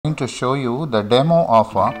Going to show you the demo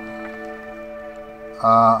of a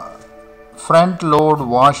front load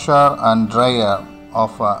washer and dryer of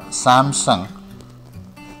Samsung.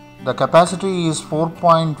 The capacity is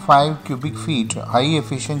 4.5 cubic feet, high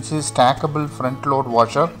efficiency stackable front load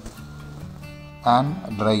washer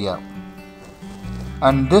and dryer.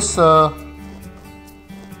 And this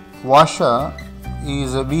washer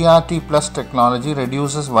is a VRT plus technology,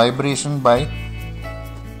 reduces vibration by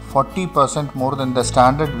 40% more than the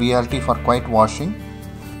standard VRT for quiet washing.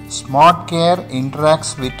 Smart Care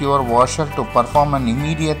interacts with your washer to perform an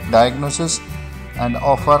immediate diagnosis and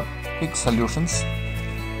offer quick solutions.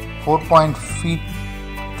 4.5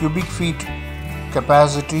 cubic feet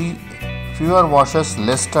capacity, fewer washers,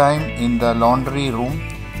 less time in the laundry room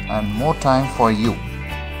and more time for you.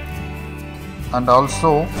 And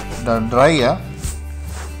also the dryer,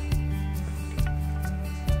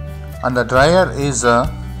 is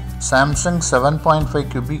a Samsung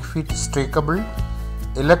 7.5 cubic feet stackable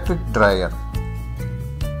electric dryer,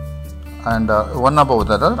 and one above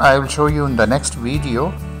the other. I will show you in the next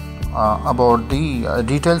video about the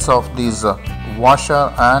details of these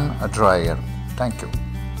washer and dryer. Thank you.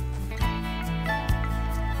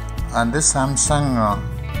 And this Samsung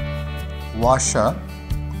washer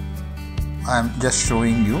I am just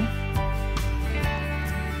showing you.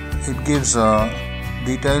 It gives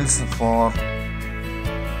details for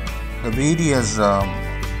the various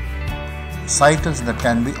cycles that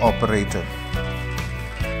can be operated.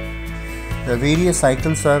 The various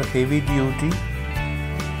cycles are heavy duty,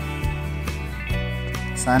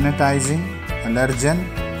 sanitizing, allergen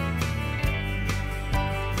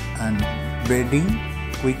and bedding,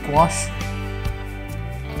 quick wash,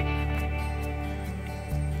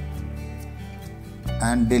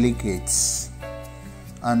 and delicates.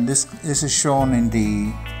 And this is shown in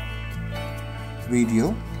the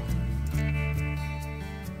video.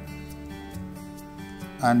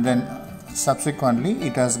 And then subsequently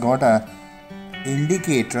it has got a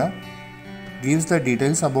indicator, gives the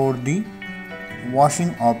details about the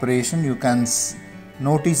washing operation. You can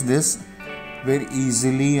notice this very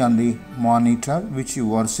easily on the monitor which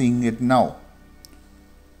you are seeing it now.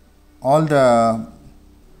 And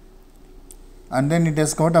then it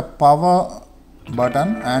has got a power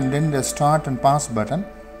button and then the start and pass button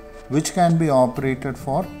which can be operated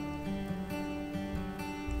for.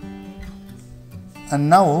 And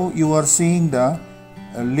now you are seeing the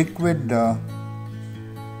liquid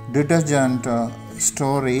detergent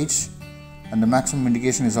storage, and the maximum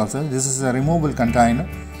indication is also. This is a removable container,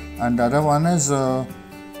 and the other one is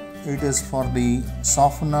it is for the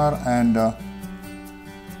softener, and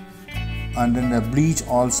then the bleach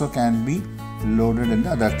also can be loaded in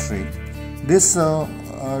the other tray. This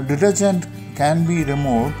detergent can be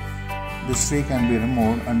removed. This tray can be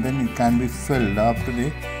removed, and then it can be filled up to the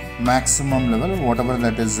maximum level, whatever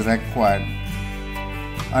that is required.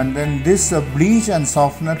 And then this bleach and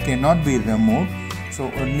softener cannot be removed,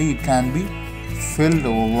 so only it can be filled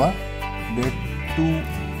over the two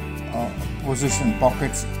position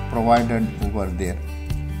pockets provided over there.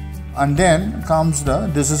 And then comes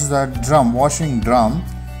this is the drum, washing drum,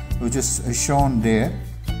 which is shown there,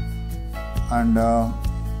 and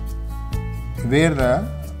where the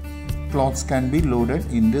clothes can be loaded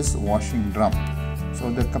in this washing drum. So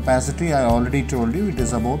the capacity I already told you, it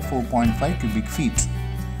is about 4.5 cubic feet.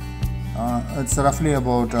 It's roughly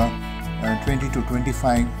about 20 to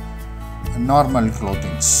 25 normal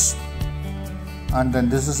clothings. And then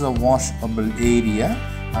this is a washable area,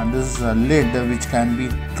 and this is a lid which can be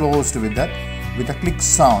closed with a click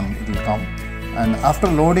sound. It will come, and after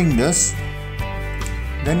loading this,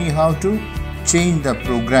 then you have to change the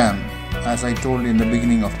program as I told in the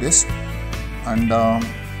beginning of this.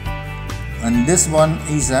 And this one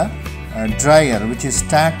is a dryer which is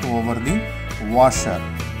stacked over the washer,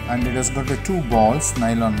 and it has got the two balls,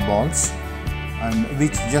 nylon balls, and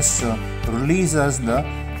which just releases the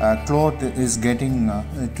cloth is getting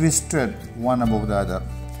twisted one above the other,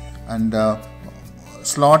 and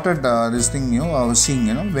slotted this thing I was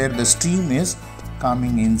seeing where the steam is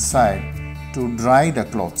coming inside to dry the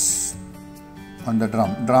clothes on the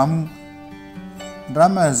drum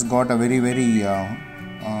has got a very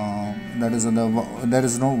there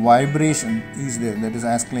is no vibration is there, that is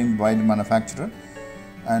as claimed by the manufacturer.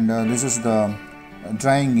 And this is the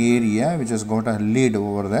drying area which has got a lid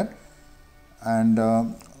over there, and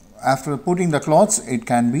after putting the clothes it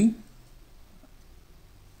can be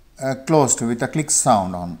closed with a click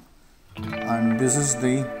sound on. And this is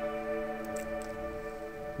the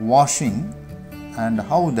washing, and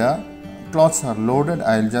how the clothes are loaded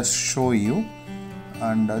I will just show you.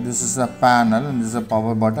 And this is a panel, and this is a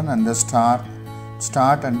power button, and the start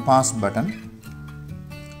start and pass button,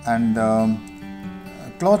 and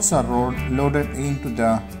clothes are loaded into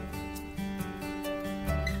the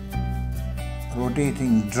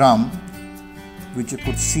rotating drum, which you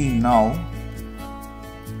could see now.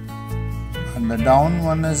 And the down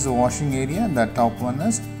one is the washing area, and the top one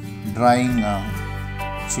is drying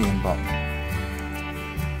chamber.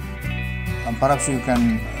 Perhaps you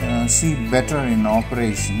can see better in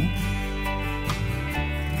operation.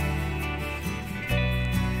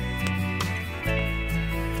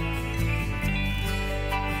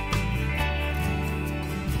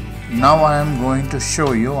 Now I am going to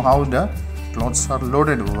show you how the clothes are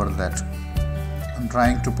loaded over that. I am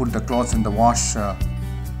trying to put the clothes in the wash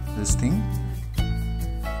this thing,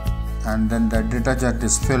 and then the detergent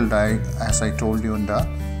is filled as I told you in the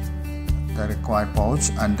required pouch,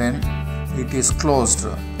 and then it is closed.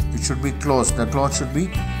 It should be closed. The cloth should be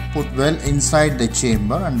put well inside the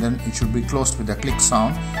chamber, and then it should be closed with a click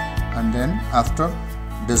sound. And then after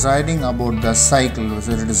deciding about the cycle,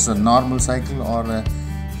 whether it is a normal cycle or a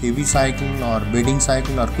heavy cycle or bedding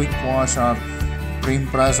cycle or quick wash or cream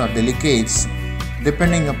press or delicates,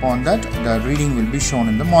 depending upon that the reading will be shown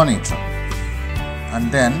in the monitor. And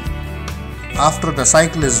then after the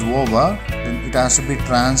cycle is over, then it has to be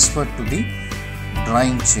transferred to the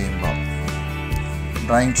drying chamber.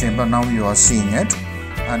 Drying chamber, now you are seeing it,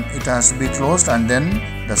 and it has to be closed, and then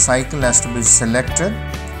the cycle has to be selected,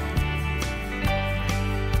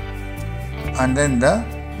 and then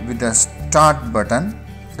with the start button,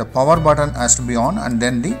 the power button has to be on, and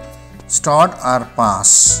then the start or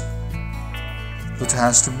pass, which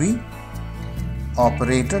has to be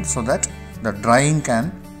operated so that the drying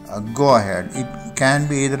can go ahead. It can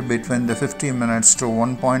be either between the 50 minutes to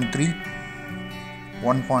 1.3,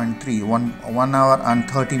 1 hour and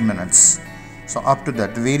 30 minutes. So up to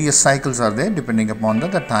that, various cycles are there, depending upon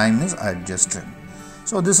that the time is adjusted.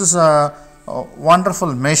 So this is a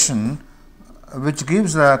wonderful machine which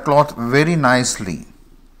gives the cloth very nicely.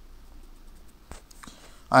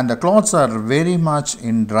 And the clothes are very much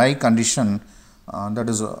in dry condition, that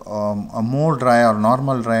is a more dry or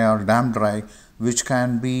normal dry or damp dry, which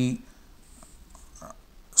can be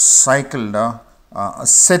cycled,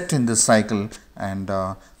 set in the cycle, and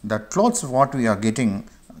the clothes what we are getting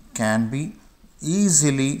can be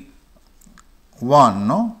easily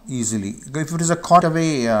worn, easily. If it is a cut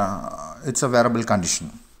away, it's a wearable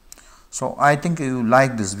condition. So I think you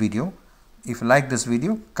like this video. If you like this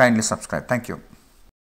video, kindly subscribe. Thank you.